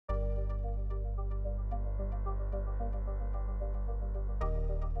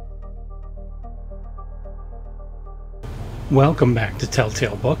Welcome back to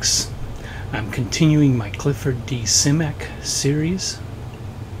Telltale Books. I'm continuing my Clifford D. Simak series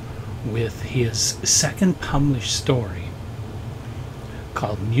with his second published story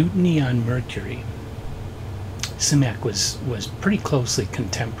called Mutiny on Mercury. Simak was pretty closely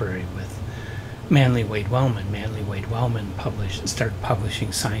contemporary with Manly Wade Wellman. Manly Wade Wellman started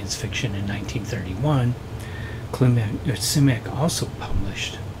publishing science fiction in 1931. Simak also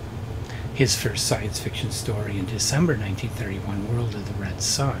published his first science fiction story in December 1931, World of the Red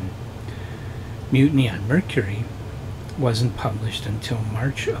Sun. Mutiny on Mercury wasn't published until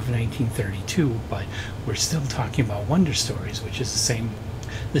March of 1932, but we're still talking about Wonder Stories, which is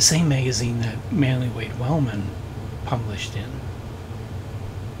the same magazine that Manly Wade Wellman published in.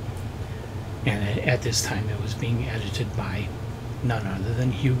 And at this time it was being edited by none other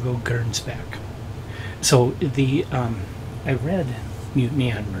than Hugo Gernsback. So I read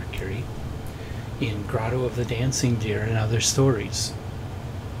Mutiny on Mercury in Grotto of the Dancing Deer and Other Stories.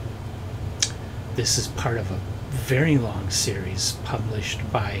 This is part of a very long series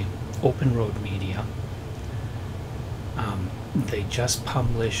published by Open Road Media. They just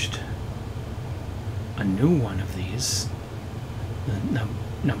published a new one of these,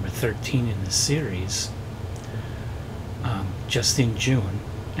 number 13 in the series, just in June,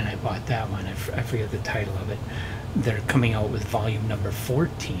 and I bought that one. I forget the title of it. They're coming out with volume number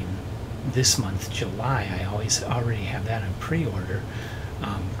 14 this month, July. I already have that on pre-order,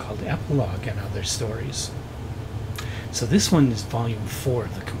 called Epilogue and Other Stories. So this one is volume 4,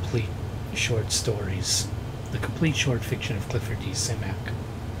 the complete short stories, the complete short fiction of Clifford D. Simak.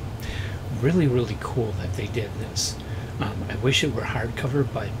 Really, really cool that they did this. I wish it were hardcover,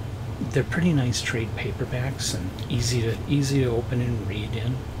 but they're pretty nice trade paperbacks and easy to open and read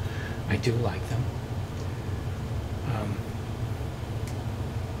in. I do like them.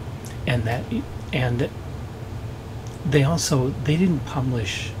 And they didn't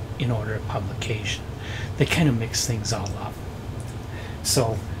publish in order of publication. They kind of mix things all up.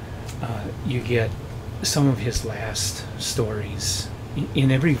 So you get some of his last stories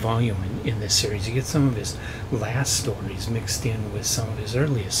in every volume in this series. You get some of his last stories mixed in with some of his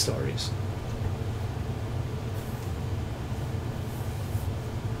earliest stories.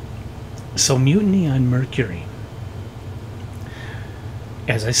 So Mutiny on Mercury,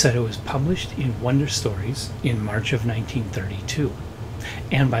 as I said, it was published in Wonder Stories in March of 1932.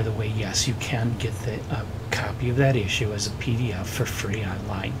 And by the way, yes, you can get a copy of that issue as a PDF for free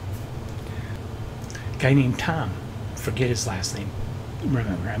online. A guy named Tom, forget his last name.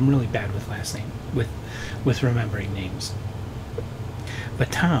 Remember, I'm really bad with last name, with remembering names.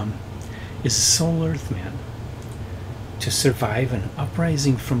 But Tom is a sole Earthman to survive an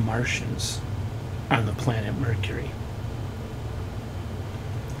uprising from Martians on the planet Mercury.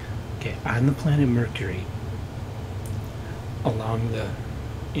 Okay, on the planet Mercury,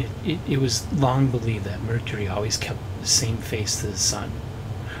 it was long believed that Mercury always kept the same face to the sun.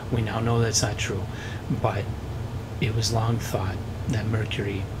 We now know that's not true, but it was long thought that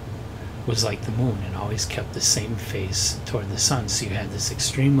Mercury was like the moon and always kept the same face toward the sun. So you had this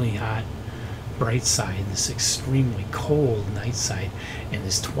extremely hot bright side, this extremely cold night side, and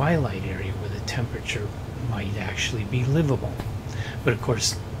this twilight area where the temperature might actually be livable. But of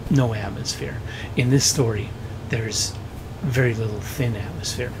course, no atmosphere. In this story, there's very little thin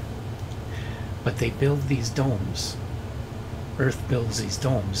atmosphere. But they build these domes. Earth builds these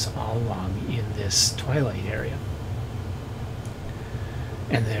domes all along in this twilight area.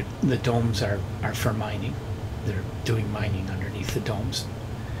 And the domes are for mining. They're doing mining underneath the domes.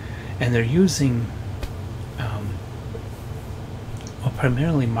 And they're using, well,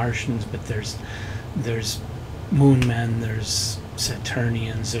 primarily Martians, but there's moon men, there's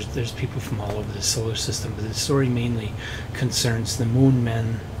Saturnians, there's people from all over the solar system, but the story mainly concerns the moon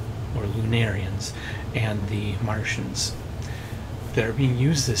men, or Lunarians, and the Martians. They're being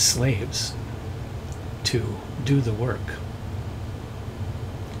used as slaves to do the work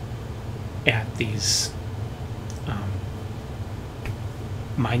at these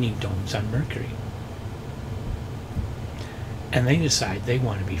mining domes on Mercury. And they decide they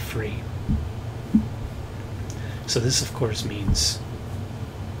want to be free. So this, of course, means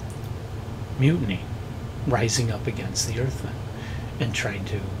mutiny, rising up against the Earthmen and trying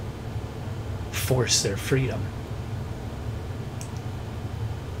to force their freedom.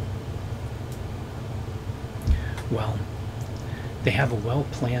 Well, they have a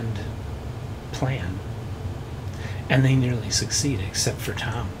well-planned plan, and they nearly succeed, except for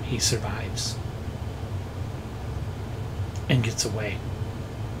Tom. He survives and gets away.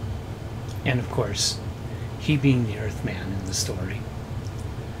 And of course, he being the Earthman in the story,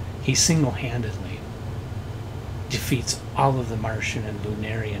 he single-handedly defeats all of the Martian and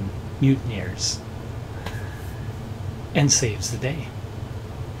Lunarian mutineers and saves the day.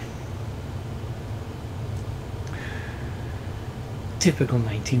 Typical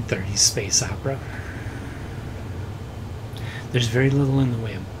 1930s space opera. There's very little in the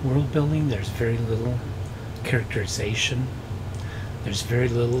way of world building. There's very little characterization. There's very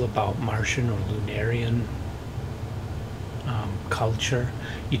little about Martian or Lunarian culture.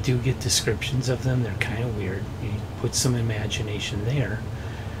 You do get descriptions of them. They're kind of weird. You put some imagination there.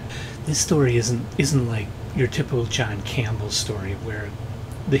 This story isn't like your typical John Campbell story where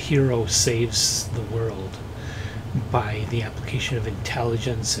the hero saves the world by the application of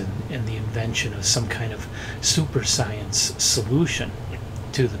intelligence and the invention of some kind of super science solution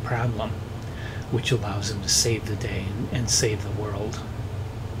to the problem, which allows him to save the day and save the world.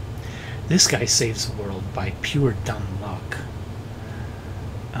 This guy saves the world by pure dumb luck.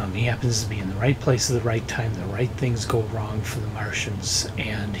 He happens to be in the right place at the right time. The right things go wrong for the Martians,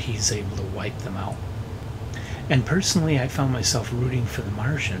 and he's able to wipe them out. And personally, I found myself rooting for the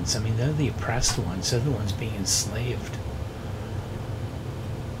Martians. I mean, they're the oppressed ones. They're the ones being enslaved.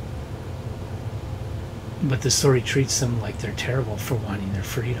 But the story treats them like they're terrible for wanting their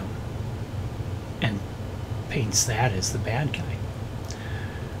freedom and paints that as the bad guy.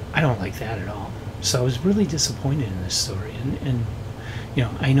 I don't like that at all. So I was really disappointed in this story. And you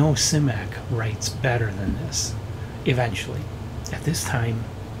know, I know Simak writes better than this eventually. At this time,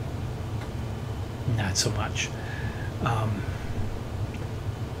 not so much.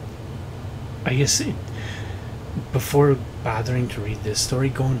 I guess before bothering to read this story,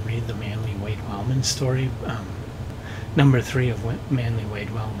 go and read the Manly Wade Wellman story. Number 3 of Manly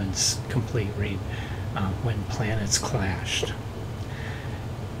Wade Wellman's complete read, When Planets Clashed.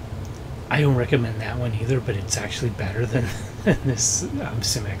 I don't recommend that one either, but it's actually better than this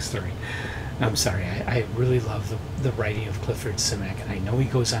Simak story. I'm sorry, I really love the writing of Clifford Simak, and I know he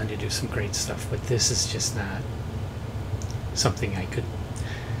goes on to do some great stuff, but this is just not something I could,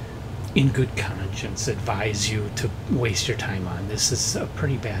 in good conscience, advise you to waste your time on. This is a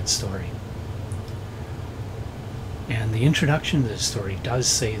pretty bad story. And the introduction to the story does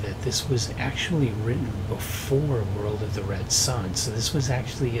say that this was actually written before World of the Red Sun, so this was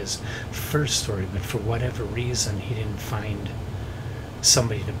actually his first story, but for whatever reason he didn't find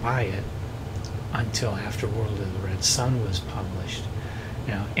somebody to buy it until after World of the Red Sun was published.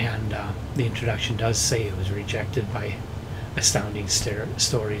 You know, and the introduction does say it was rejected by Astounding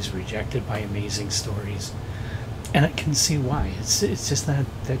Stories, rejected by Amazing Stories, and I can see why. It's just not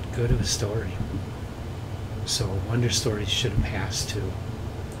that good of a story. So Wonder Stories should have passed too.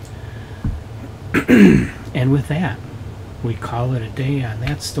 And with that, we call it a day on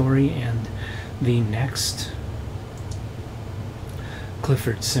that story, and the next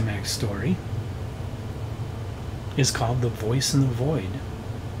Clifford Simak story is called The Voice in the Void.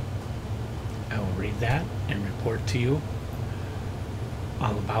 I will read that and report to you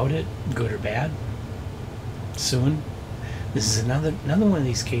all about it, good or bad, soon. This is another one of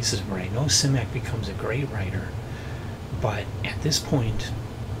these cases where I know Simak becomes a great writer, but at this point,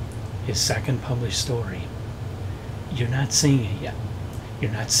 his second published story, you're not seeing it yet.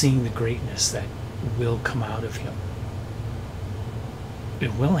 You're not seeing the greatness that will come out of him.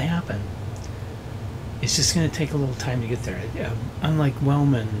 It will happen. It's just going to take a little time to get there. Unlike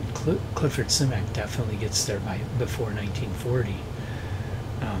Wellman, Clifford Simak definitely gets there before 1940.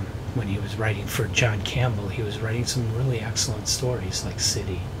 When he was writing for John Campbell, he was writing some really excellent stories like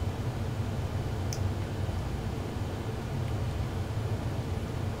City.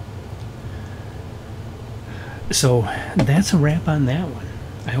 So that's a wrap on that one.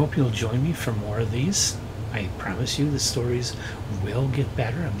 I hope you'll join me for more of these. I promise you the stories will get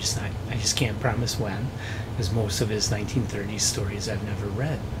better. I just can't promise when, because most of his 1930s stories I've never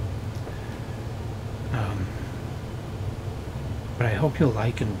read. But I hope you'll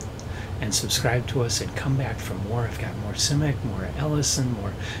like and subscribe to us and come back for more. I've got more Simak, more Ellison,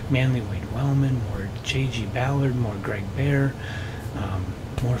 more Manly Wade Wellman, more J.G. Ballard, more Greg Bear,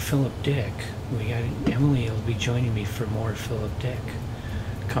 more Philip Dick. We got Emily will be joining me for more Philip Dick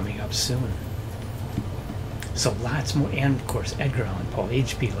coming up soon. So lots more, and of course Edgar Allan Poe,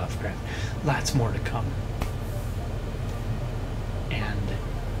 H.P. Lovecraft, lots more to come. And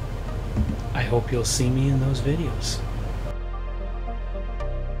I hope you'll see me in those videos.